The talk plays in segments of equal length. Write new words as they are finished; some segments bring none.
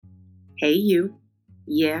Hey, you.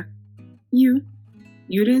 Yeah, you.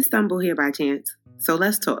 You didn't stumble here by chance, so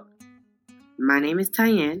let's talk. My name is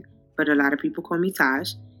Tyann, but a lot of people call me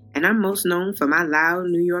Taj, and I'm most known for my loud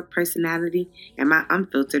New York personality and my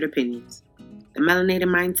unfiltered opinions. The Melanated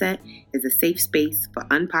Mindset is a safe space for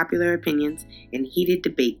unpopular opinions and heated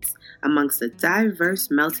debates amongst a diverse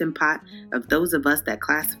melting pot of those of us that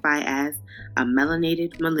classify as a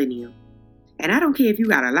melanated millennial. And I don't care if you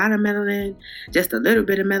got a lot of melanin, just a little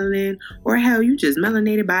bit of melanin, or hell, you just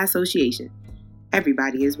melanated by association.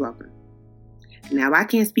 Everybody is welcome. Now, I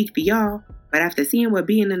can't speak for y'all, but after seeing what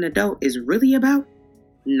being an adult is really about,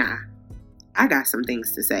 nah, I got some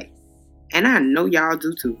things to say. And I know y'all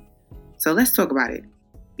do too. So let's talk about it.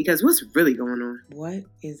 Because what's really going on? What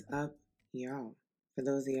is up, y'all? For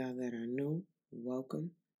those of y'all that are new,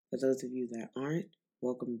 welcome. For those of you that aren't,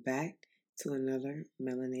 welcome back to another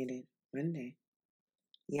Melanated Monday.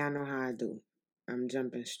 Y'all know how I do. I'm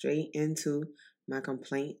jumping straight into my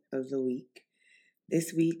complaint of the week.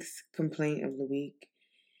 This week's complaint of the week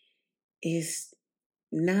is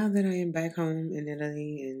now that I am back home in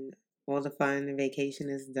Italy and all the fun and vacation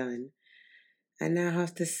is done, I now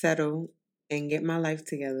have to settle and get my life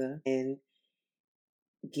together and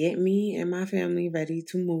get me and my family ready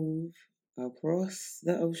to move across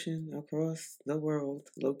the ocean, across the world,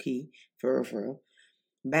 low key, for real,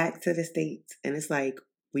 back to the States. And it's like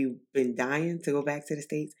we've been dying to go back to the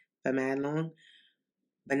States for mad long,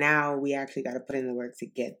 but now we actually got to put in the work to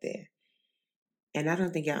get there. And I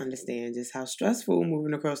don't think y'all understand just how stressful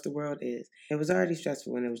moving across the world is. It was already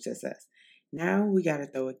stressful when it was just us. Now we got to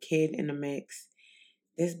throw a kid in the mix.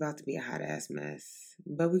 This about to be a hot ass mess,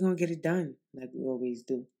 but we're going to get it done like we always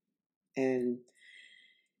do. And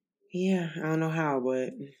yeah, I don't know how, but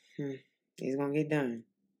it's going to get done.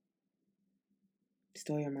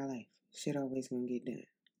 Story of my life. Shit always going to get done.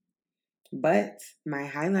 But my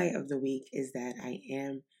highlight of the week is that I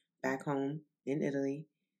am back home in Italy.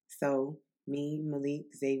 So me,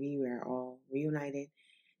 Malik, Xavier, we are all reunited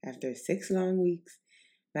after 6 long weeks,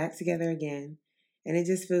 back together again. And it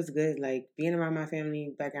just feels good. Like being around my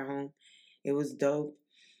family back at home, it was dope.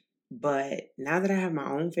 But now that I have my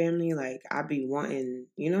own family, like I'd be wanting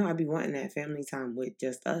that family time with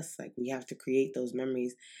just us. Like we have to create those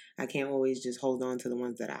memories. I can't always just hold on to the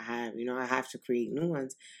ones that I have. I have to create new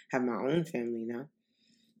ones, have my own family now.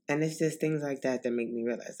 And it's just things like that that make me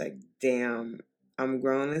realize, like, damn, I'm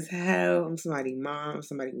grown as hell. I'm somebody's mom, I'm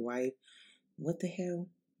somebody's wife. What the hell?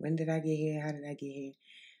 When did I get here? How did I get here?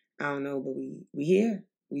 I don't know, but we here.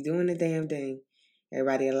 We doing the damn thing.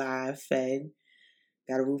 Everybody alive, fed.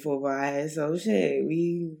 Got a roof over our heads, so shit,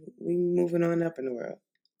 we moving on up in the world.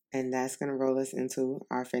 And that's gonna roll us into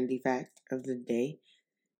our Fendi fact of the day.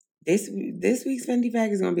 This week's Fendi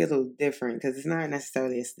fact is gonna be a little different because it's not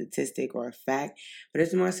necessarily a statistic or a fact, but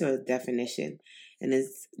it's more so a definition. And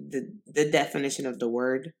it's the definition of the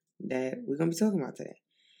word that we're gonna be talking about today.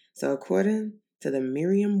 So according to the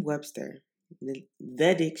Merriam-Webster, the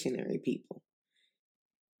dictionary, people,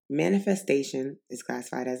 manifestation is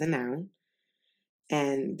classified as a noun.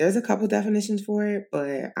 And there's a couple definitions for it,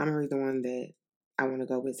 but I'm going to read the one that I want to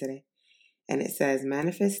go with today. And it says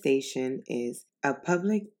manifestation is a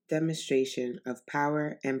public demonstration of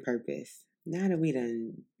power and purpose. Now that we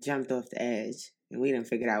done jumped off the edge and we done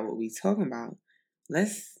figured out what we talking about,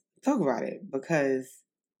 let's talk about it, because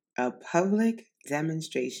a public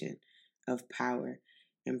demonstration of power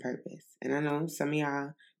and purpose. And I know some of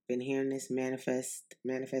y'all been hearing this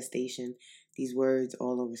manifestation, these words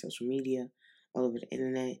all over social media, all over the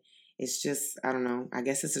internet. It's just, I don't know. I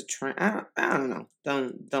guess it's a trend. I don't know.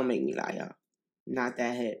 Don't make me lie, y'all. Not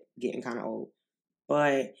that hip. Getting kind of old.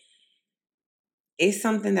 But it's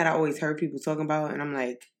something that I always heard people talking about, and I'm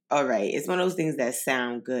like, all right, it's one of those things that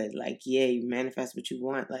sound good. Like, yeah, you manifest what you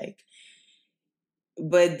want. Like,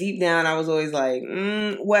 but deep down, I was always like,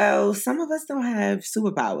 well, some of us don't have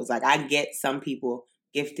superpowers. Like, I get some people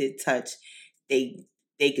gifted touch.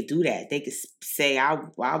 They could do that. They could say, I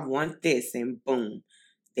want this, and boom,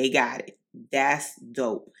 they got it. That's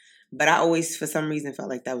dope. But I always, for some reason, felt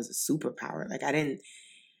like that was a superpower. Like, I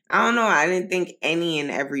don't know. I didn't think any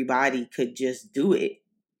and everybody could just do it.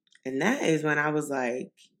 And that is when I was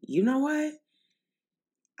like, you know what?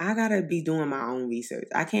 I gotta be doing my own research.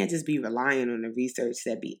 I can't just be relying on the research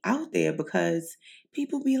that be out there, because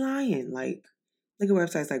people be lying. Like, look at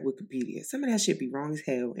websites like Wikipedia. Some of that shit be wrong as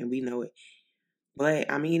hell, and we know it.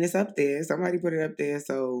 But I mean, it's up there. Somebody put it up there,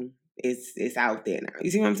 so it's out there now.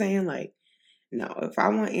 You see what I'm saying? Like, no. If I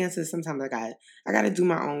want answers, sometimes I gotta do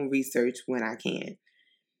my own research when I can.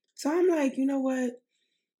 So I'm like, you know what?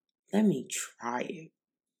 Let me try it.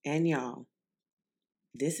 And y'all,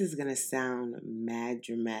 this is gonna sound mad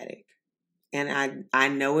dramatic, And I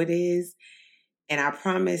know it is. And I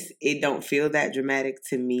promise it don't feel that dramatic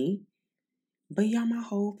to me. But y'all, my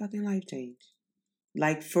whole fucking life changed.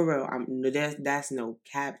 Like, for real. That's no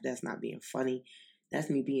cap. That's not being funny. That's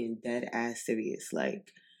me being dead ass serious.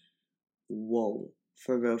 Like, whoa.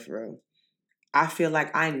 For real, for real. I feel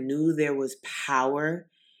like I knew there was power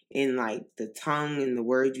in, like, the tongue and the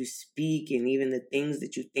words you speak and even the things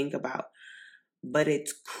that you think about. But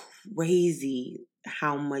it's crazy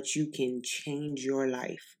how much you can change your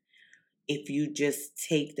life if you just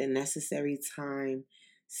take the necessary time,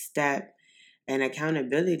 step, and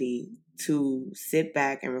accountability to sit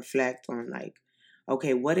back and reflect on, like,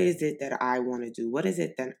 okay, what is it that I want to do? What is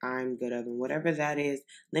it that I'm good at? And whatever that is,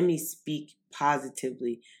 let me speak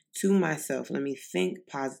positively to myself. Let me think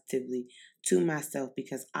positively to myself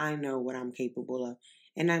because I know what I'm capable of.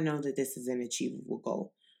 And I know that this is an achievable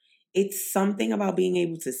goal. It's something about being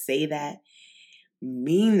able to say that,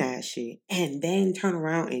 mean that shit, and then turn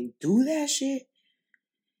around and do that shit.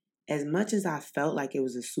 As much as I felt like it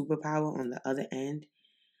was a superpower on the other end,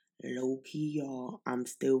 low key, y'all, I'm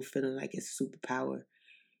still feeling like it's a superpower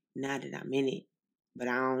now that I'm in it. But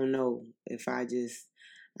I don't know if I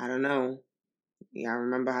don't know. Y'all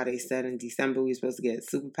remember how they said in December we supposed to get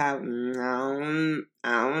superpower?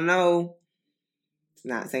 I don't know.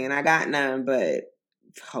 Not saying I got none, but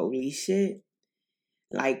holy shit.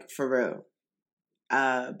 Like, for real.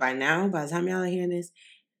 By now, by the time y'all are hearing this,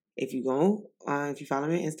 if you follow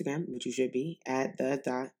me on Instagram, which you should be, at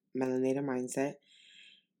 @the.melanator mindset,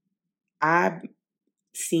 I've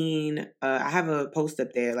seen, I have a post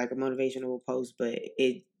up there, like a motivational post, but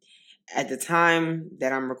at the time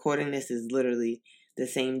that I'm recording this is literally the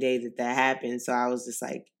same day that happened. So I was just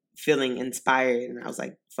like feeling inspired and I was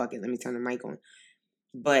like, fuck it, let me turn the mic on.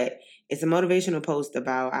 But it's a motivational post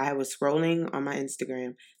about, I was scrolling on my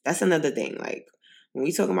Instagram. That's another thing. Like, when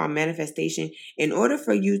we talk about manifestation, in order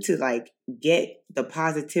for you to like get the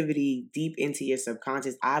positivity deep into your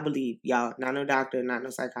subconscious, I believe, y'all, not no doctor, not no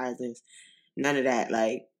psychiatrist, none of that.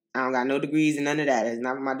 Like, I don't got no degrees and none of that. It's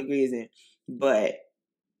not what my degree is in. But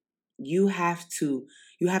you have to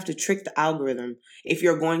trick the algorithm if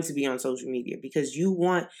you're going to be on social media, because you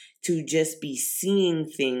want to just be seeing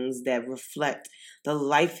things that reflect the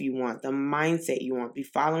life you want, the mindset you want, be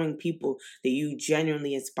following people that you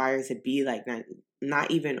genuinely aspire to be like, not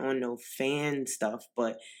even on no fan stuff,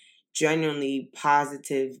 but genuinely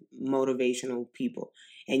positive, motivational people.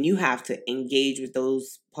 And you have to engage with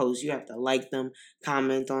those posts. You have to like them,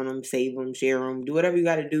 comment on them, save them, share them, do whatever you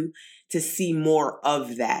got to do to see more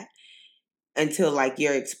of that, until like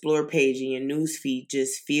your explore page and your news feed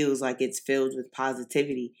just feels like it's filled with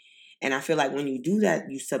positivity. And I feel like when you do that,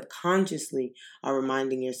 you subconsciously are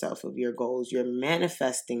reminding yourself of your goals. You're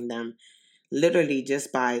manifesting them literally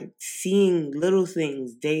just by seeing little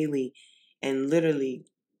things daily, and literally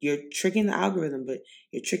you're tricking the algorithm, but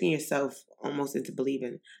you're tricking yourself almost into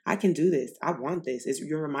believing, I can do this. I want this.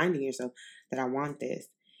 You're reminding yourself that I want this.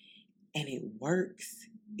 And it works.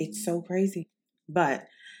 It's so crazy. But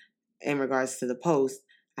in regards to the post,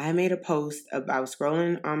 I made a post I was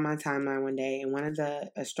scrolling on my timeline one day, and one of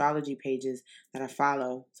the astrology pages that I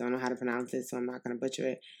follow, so I know how to pronounce it, so I'm not going to butcher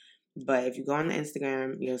it. But if you go on the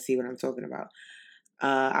Instagram, you'll see what I'm talking about.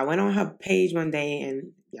 I went on her page one day,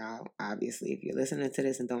 and y'all, obviously, if you're listening to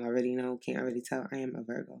this and don't already know, can't already tell, I am a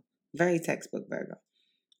Virgo. Very textbook Virgo.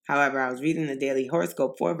 However, I was reading the daily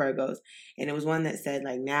horoscope for Virgos, and it was one that said,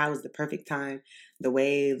 like, now is the perfect time. The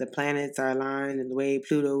way the planets are aligned and the way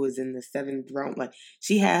Pluto is in the seventh realm. Like,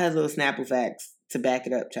 she had her little Snapple facts to back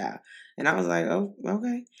it up, child. And I was like, oh,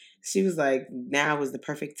 okay. She was like, now is the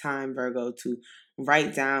perfect time, Virgo, to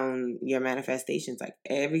write down your manifestations. Like,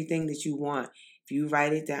 everything that you want, if you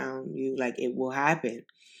write it down, it will happen.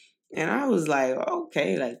 And I was like,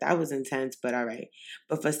 okay, like that was intense, but all right.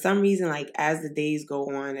 But for some reason, like as the days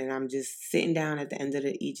go on and I'm just sitting down at the end of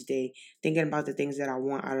each day, thinking about the things that I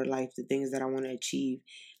want out of life, the things that I want to achieve.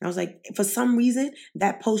 And I was like, for some reason,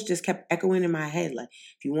 that post just kept echoing in my head. Like,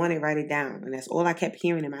 if you want it, write it down. And that's all I kept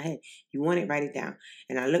hearing in my head. If you want it, write it down.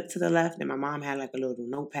 And I looked to the left and my mom had like a little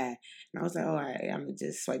notepad. And I was like, all right, I'm going to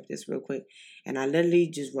just swipe this real quick. And I literally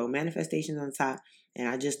just wrote manifestations on top. And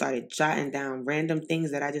I just started jotting down random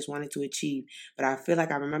things that I just wanted to achieve. But I feel like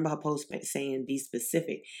I remember her post saying, be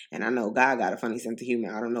specific. And I know God got a funny sense of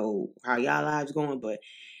humor. I don't know how y'all lives going, but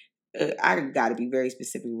I got to be very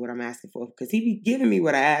specific with what I'm asking for. Because he be giving me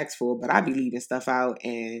what I asked for, but I be leaving stuff out.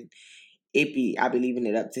 And I be leaving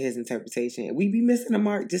it up to his interpretation. We be missing the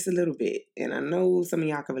mark just a little bit. And I know some of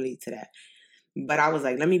y'all can relate to that. But I was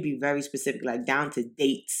like, let me be very specific, like down to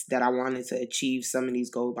dates that I wanted to achieve some of these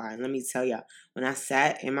goals by. And let me tell y'all, when I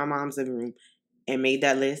sat in my mom's living room, and made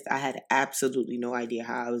that list, I had absolutely no idea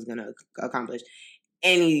how I was going to accomplish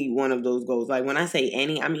any one of those goals. Like when I say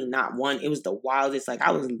any, I mean not one. It was the wildest. Like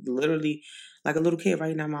I was literally like a little kid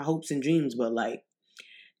writing down my hopes and dreams, but like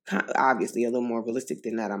obviously a little more realistic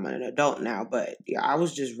than that. I'm an adult now, but yeah, I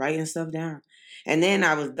was just writing stuff down. And then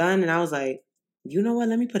I was done and I was like, you know what?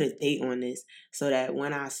 Let me put a date on this so that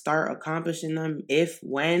when I start accomplishing them,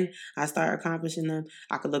 when I start accomplishing them,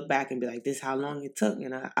 I could look back and be like, this is how long it took.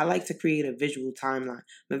 And I like to create a visual timeline.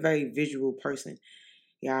 I'm a very visual person.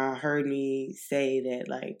 Y'all heard me say that,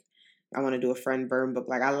 like, I want to do a friend burn book.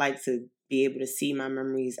 Like, I like to be able to see my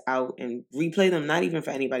memories out and replay them, not even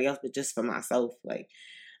for anybody else, but just for myself. Like,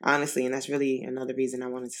 honestly, and that's really another reason I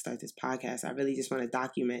wanted to start this podcast. I really just want to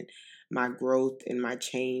document my growth and my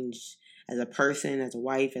change as a person, as a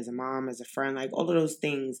wife, as a mom, as a friend, like all of those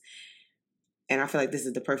things. And I feel like this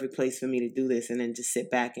is the perfect place for me to do this and then just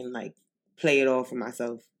sit back and like play it all for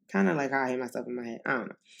myself. Kind of like how I hear myself in my head. I don't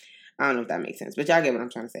know. I don't know if that makes sense, but y'all get what I'm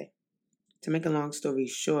trying to say. To make a long story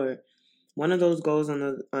short, one of those goals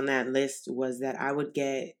on that list was that I would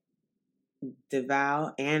get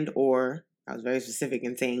DeVal or I was very specific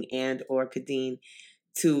in saying or Kadeen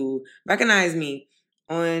to recognize me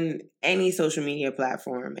on any social media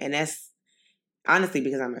platform. And that's honestly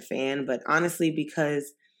because I'm a fan, but honestly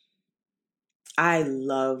because I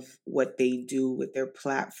love what they do with their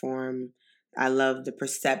platform. I love the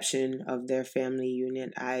perception of their family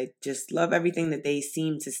unit. I just love everything that they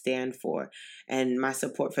seem to stand for. And my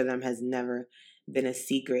support for them has never been a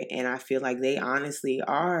secret. And I feel like they honestly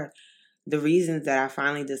are the reasons that I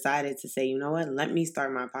finally decided to say, you know what, let me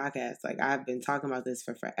start my podcast. Like I've been talking about this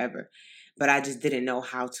for forever, but I just didn't know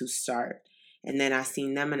how to start. And then I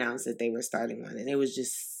seen them announce that they were starting one. And it was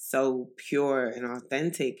just so pure and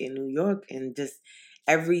authentic in New York and just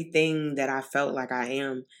everything that I felt like I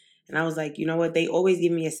am. And I was like, you know what? They always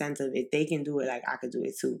give me a sense of if they can do it, like I could do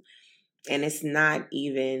it too. And it's not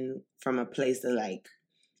even from a place of like,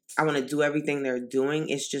 I want to do everything they're doing.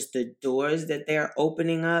 It's just the doors that they're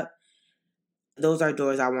opening up. Those are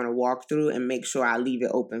doors I want to walk through and make sure I leave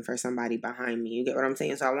it open for somebody behind me. You get what I'm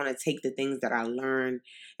saying? So I want to take the things that I learn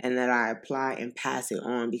and that I apply and pass it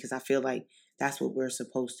on because I feel like that's what we're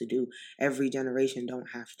supposed to do. Every generation don't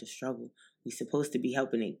have to struggle. We're supposed to be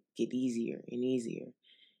helping it get easier and easier.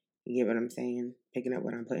 You get what I'm saying? Picking up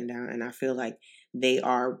what I'm putting down. And I feel like they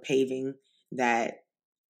are paving that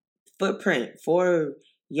footprint for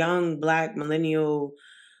young Black millennial,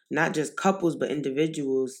 not just couples, but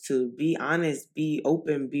individuals to be honest, be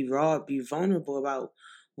open, be raw, be vulnerable about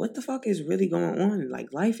what the fuck is really going on.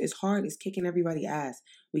 Like life is hard. It's kicking everybody's ass.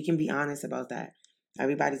 We can be honest about that.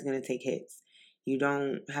 Everybody's going to take hits. You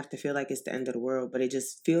don't have to feel like it's the end of the world, but it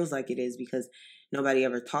just feels like it is because nobody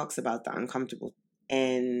ever talks about the uncomfortable.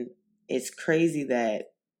 And it's crazy that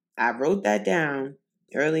I wrote that down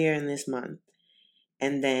earlier in this month.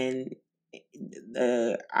 And then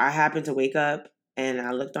I happened to wake up and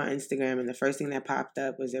I looked on Instagram and the first thing that popped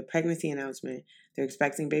up was their pregnancy announcement. They're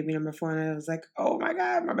expecting baby number 4. And I was like, oh my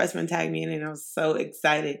God, my best friend tagged me in it and I was so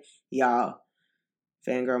excited. Y'all,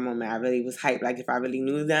 fangirl moment. I really was hyped. Like if I really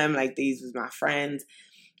knew them, like these was my friends.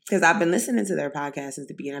 Because I've been listening to their podcast since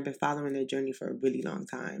the beginning. I've been following their journey for a really long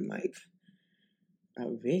time. Like a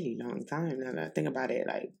really long time. Now that I think about it,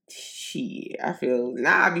 like, shit,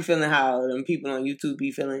 I be feeling how them people on YouTube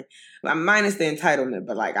be feeling. Minus the entitlement,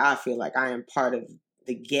 but like, I feel like I am part of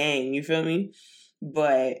the gang, you feel me?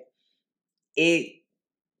 But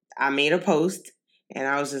I made a post and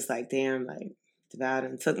I was just like, damn, like,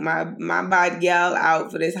 DeVal took my body gal out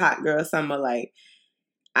for this hot girl summer. Like,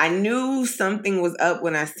 I knew something was up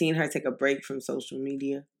when I seen her take a break from social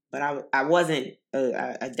media, but I wasn't,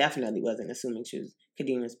 I definitely wasn't assuming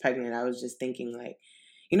Kadeen was pregnant. I was just thinking like,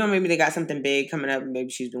 you know, maybe they got something big coming up. Maybe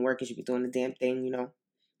she's been working. She's been doing the damn thing, you know,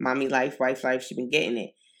 mommy life, wife life. She's been getting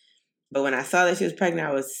it. But when I saw that she was pregnant,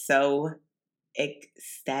 I was so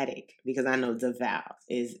ecstatic because I know DeVal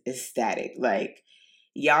is ecstatic. Like,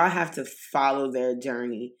 y'all have to follow their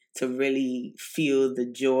journey to really feel the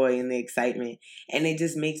joy and the excitement. And it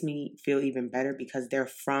just makes me feel even better because they're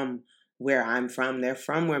from where I'm from. They're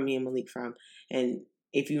from where me and Malik from. And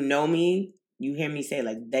if you know me, you hear me say,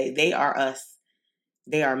 like, they are us.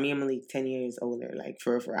 They are me and Malik 10 years older. Like,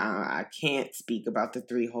 for I can't speak about the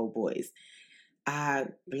 3 whole boys. I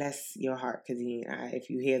bless your heart, Kadeen.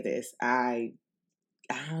 If you hear this, I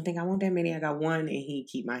don't think I want that many. I got 1 and he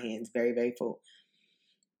keep my hands very, very full.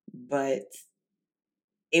 But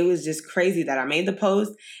it was just crazy that I made the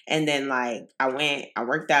post and then like I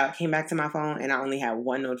worked out, came back to my phone and I only had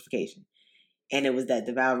 1 notification. And it was that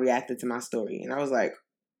DeVal reacted to my story. And I was like,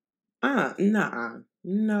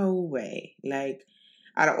 no way. Like,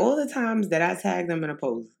 Out of all the times that I tagged him in a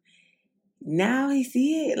post, now he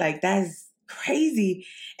see it. Like, that's crazy.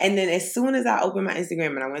 And then as soon as I opened my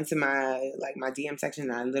Instagram and I went to my DM section,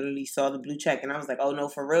 and I literally saw the blue check, and I was like, oh no,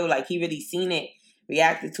 for real. Like, he really seen it,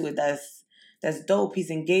 reacted to it. That's dope.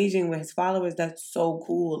 He's engaging with his followers. That's so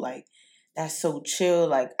cool. Like, that's so chill.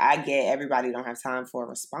 Like, I get everybody don't have time for a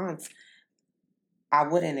response. I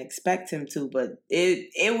wouldn't expect him to, but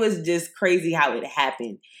it was just crazy how it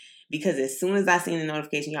happened. Because as soon as I seen the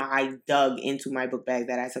notification, y'all, I dug into my book bag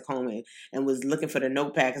that I took home and was looking for the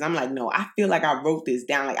notepad. Because I'm like, no, I feel like I wrote this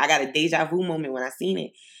down. Like, I got a deja vu moment when I seen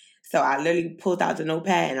it. So I literally pulled out the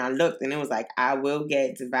notepad and I looked, and it was like, I will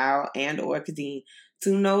get Val and or Kadeen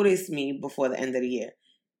to notice me before the end of the year.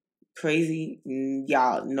 Crazy,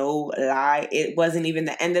 y'all, no lie. It wasn't even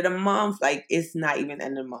the end of the month. Like, it's not even the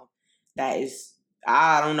end of the month. That is,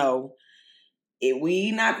 I don't know.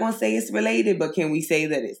 We not going to say it's related, but can we say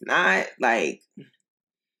that it's not? Like,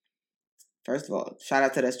 first of all, shout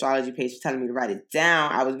out to the astrology page for telling me to write it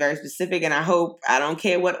down. I was very specific, and I don't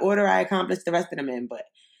care what order I accomplish the rest of them in, but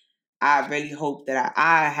I really hope that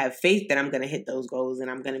I have faith that I'm going to hit those goals, and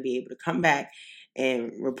I'm going to be able to come back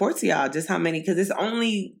and report to y'all just how many, because it's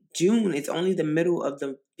only June. It's only the middle of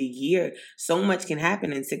the year. So much can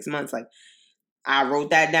happen in 6 months. Like, I wrote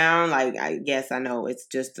that down. Like, I guess I know it's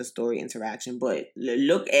just a story interaction, but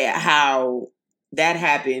look at how that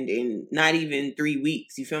happened in not even 3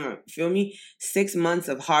 weeks. You feel me? 6 months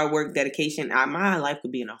of hard work, dedication. My life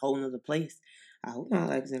could be in a whole nother place. I hope my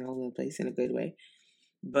life is in a whole nother place in a good way.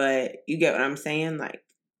 But you get what I'm saying? Like,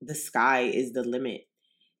 the sky is the limit.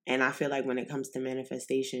 And I feel like when it comes to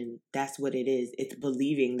manifestation, that's what it is. It's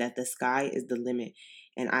believing that the sky is the limit,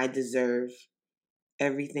 and I deserve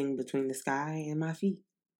everything between the sky and my feet.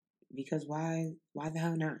 Because why the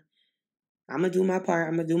hell not? I'm going to do my part.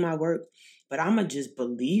 I'm going to do my work. But I'm going to just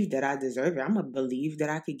believe that I deserve it. I'm going to believe that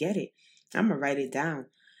I could get it. I'm going to write it down.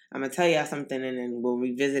 I'm going to tell y'all something, and then we'll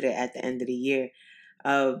revisit it at the end of the year.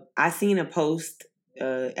 I seen a post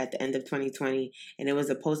at the end of 2020, and it was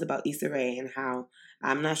a post about Issa Rae and how,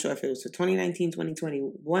 I'm not sure if it was for 2019, 2020,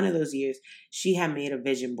 one of those years, she had made a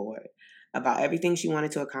vision board about everything she wanted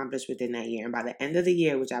to accomplish within that year. And by the end of the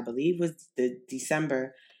year, which I believe was the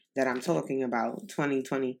December that I'm talking about,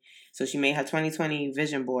 2020. So she made her 2020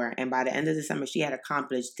 vision board. And by the end of December, she had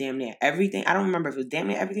accomplished damn near everything. I don't remember if it was damn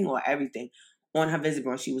near everything or everything on her vision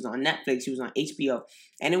board. She was on Netflix. She was on HBO.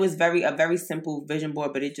 And it was a very simple vision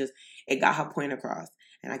board, but it got her point across.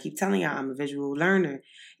 And I keep telling y'all, I'm a visual learner.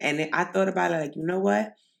 And I thought about it like, you know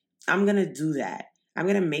what? I'm going to do that. I'm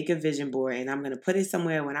going to make a vision board, and I'm going to put it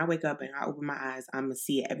somewhere when I wake up and I open my eyes. I'm going to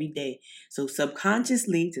see it every day. So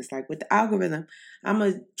subconsciously, just like with the algorithm, I'm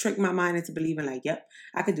going to trick my mind into believing like, yep,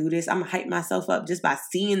 I could do this. I'm going to hype myself up just by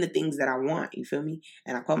seeing the things that I want. You feel me?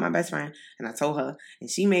 And I called my best friend and I told her, and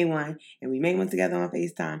she made one, and we made one together on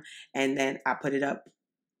FaceTime. And then I put it up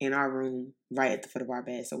in our room right at the foot of our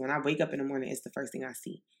bed. So when I wake up in the morning, it's the first thing I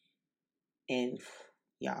see. And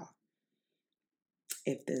y'all,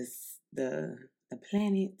 if the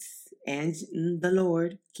planets and the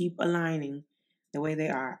Lord keep aligning the way they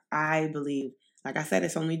are, I believe, like I said,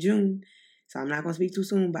 it's only June, so I'm not going to speak too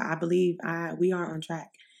soon, but I believe we are on track,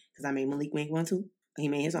 because I made Malik make one too. He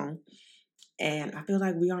made his own. And I feel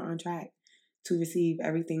like we are on track to receive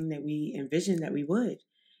everything that we envisioned that we would.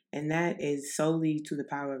 And that is solely to the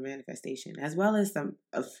power of manifestation, as well as some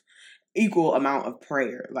of equal amount of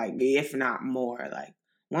prayer, like, if not more. Like,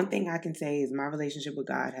 one thing I can say is my relationship with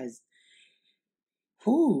God has,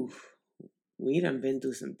 we done been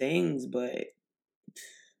through some things, but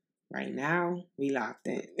right now we locked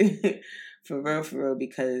in. For real,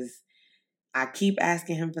 because I keep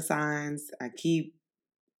asking him for signs. I keep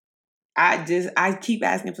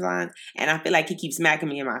asking for signs, and I feel like he keeps smacking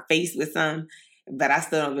me in my face with some, but I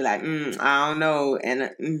still don't be like, I don't know.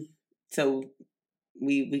 And so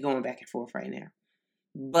we going back and forth right now.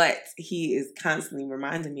 But he is constantly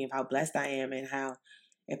reminding me of how blessed I am, and how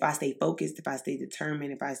if I stay focused, if I stay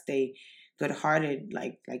determined, if I stay good-hearted,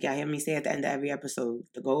 like y'all hear me say at the end of every episode,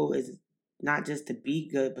 the goal is not just to be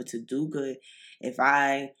good, but to do good. If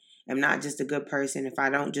I am not just a good person, if I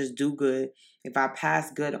don't just do good, if I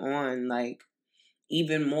pass good on, like,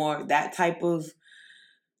 even more, that type of,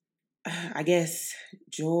 I guess,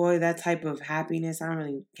 joy, that type of happiness, I don't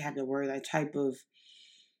really have the word, that type of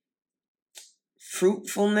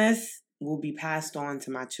fruitfulness will be passed on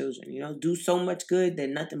to my children. Do so much good that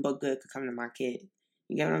nothing but good could come to my kid.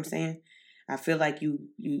 You get what I'm saying? I feel like you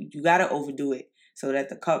gotta overdo it so that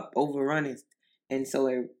the cup overrunneth, and so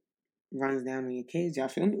it runs down on your kids. Y'all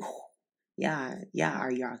feel me? Yeah.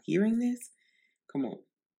 Are y'all hearing this? Come on.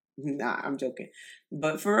 Nah, I'm joking.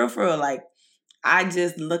 But for real, like, I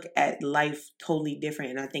just look at life totally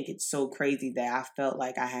different. And I think it's so crazy that I felt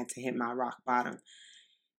like I had to hit my rock bottom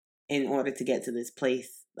in order to get to this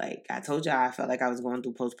place. Like I told y'all, I felt like I was going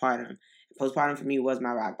through postpartum. Postpartum for me was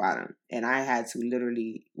my rock bottom. And I had to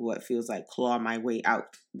literally, what feels like, claw my way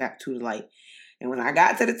out back to the light. And when I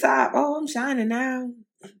got to the top, oh, I'm shining now.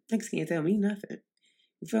 Niggas can't tell me nothing.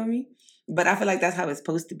 You feel me? But I feel like that's how it's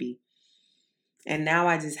supposed to be. And now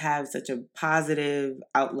I just have such a positive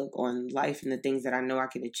outlook on life and the things that I know I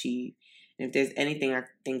can achieve. And if there's anything I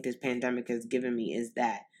think this pandemic has given me is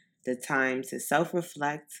that the time to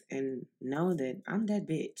self-reflect and know that I'm that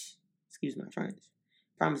bitch. Excuse my French.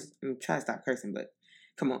 Promise, I'm trying to stop cursing, but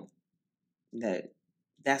come on.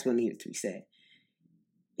 That's what needed to be said.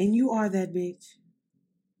 And you are that bitch.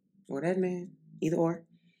 Or that man. Either or.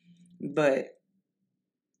 But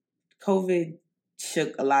COVID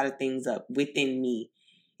shook a lot of things up within me.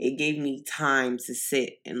 It gave me time to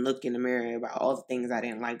sit and look in the mirror about all the things I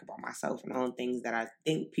didn't like about myself and all the things that I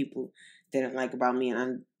think people didn't like about me,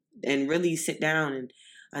 and really sit down and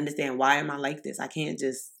understand, why am I like this? I can't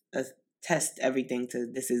just test everything to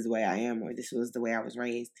this is the way I am or this was the way I was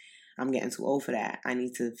raised. I'm getting too old for that. I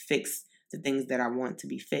need to fix the things that I want to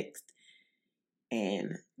be fixed.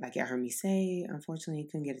 And like y'all heard me say, unfortunately, I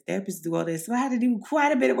couldn't get a therapist to do all this. So I had to do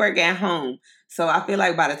quite a bit of work at home. So I feel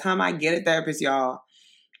like by the time I get a therapist, y'all,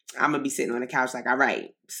 I'm going to be sitting on the couch like, all right,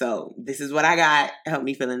 so this is what I got. Help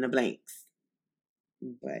me fill in the blanks.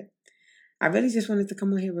 But I really just wanted to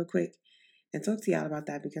come on here real quick and talk to y'all about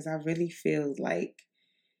that, because I really feel like,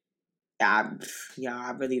 I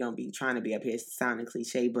really don't be trying to be up here sounding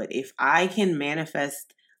cliche, but if I can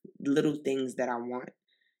manifest little things that I want,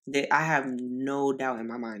 that I have no doubt in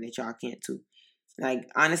my mind that y'all can't too. Like,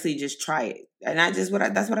 honestly, just try it. And that's what I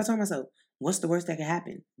told myself. What's the worst that could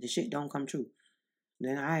happen? The shit don't come true.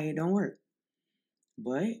 Then it don't work.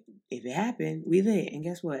 But if it happened, we lit. And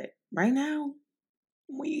guess what? Right now,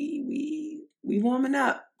 we warming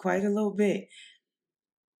up quite a little bit.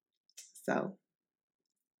 So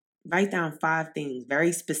write down 5 things,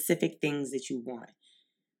 very specific things that you want,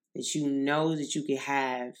 that you know that you can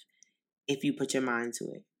have if you put your mind to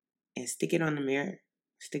it. And stick it on the mirror.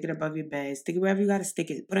 Stick it above your bed. Stick it wherever you got to stick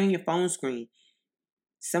it. Put it on your phone screen.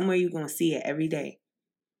 Somewhere you're going to see it every day.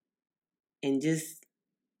 And just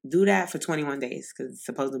do that for 21 days. Because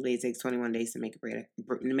supposedly it takes 21 days to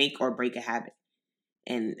make or break a habit.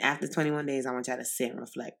 And after 21 days, I want y'all to sit and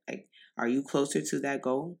reflect. Like, are you closer to that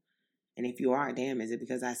goal? And if you are, damn, is it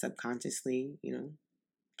because I subconsciously,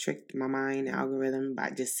 tricked my mind algorithm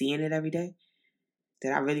by just seeing it every day?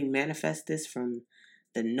 Did I really manifest this from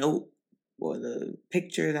the note or the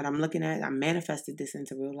picture that I'm looking at? I manifested this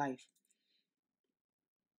into real life.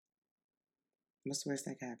 What's the worst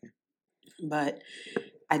that could happen? But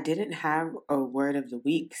I didn't have a word of the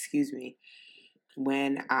week,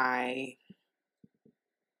 when I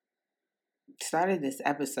started this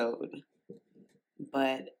episode.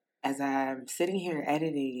 But as I'm sitting here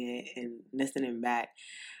editing it and listening back,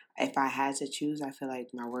 if I had to choose, I feel like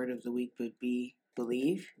my word of the week would be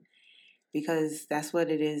believe. Because that's what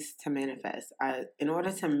it is to manifest. In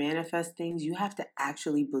order to manifest things, you have to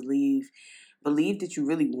actually believe that you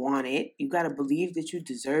really want it. You got to believe that you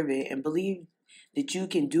deserve it, and believe that you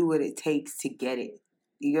can do what it takes to get it.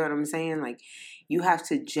 You get what I'm saying? Like, you have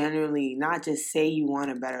to generally not just say you want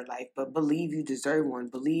a better life, but believe you deserve one.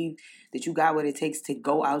 Believe that you got what it takes to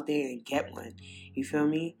go out there and get one. You feel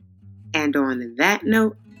me? And on that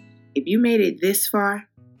note, if you made it this far,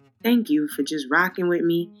 thank you for just rocking with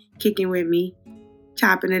me, kicking with me,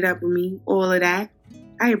 chopping it up with me, all of that.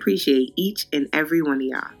 I appreciate each and every one of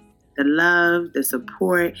y'all. The love, the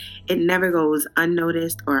support, it never goes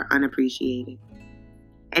unnoticed or unappreciated.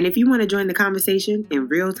 And if you want to join the conversation in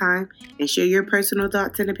real time and share your personal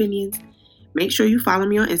thoughts and opinions, make sure you follow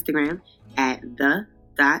me on Instagram at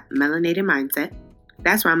the.melanatedmindset.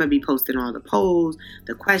 That's where I'm going to be posting all the polls,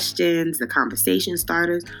 the questions, the conversation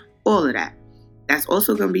starters, all of that. That's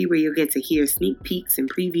also going to be where you'll get to hear sneak peeks and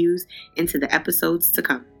previews into the episodes to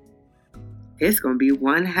come. It's going to be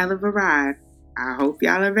one hell of a ride. I hope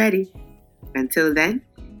y'all are ready. Until then,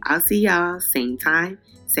 I'll see y'all same time,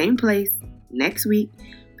 same place, next week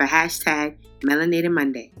for #Melanated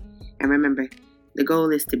Monday. And remember, the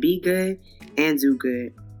goal is to be good and do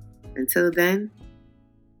good. Until then,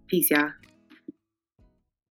 peace, y'all.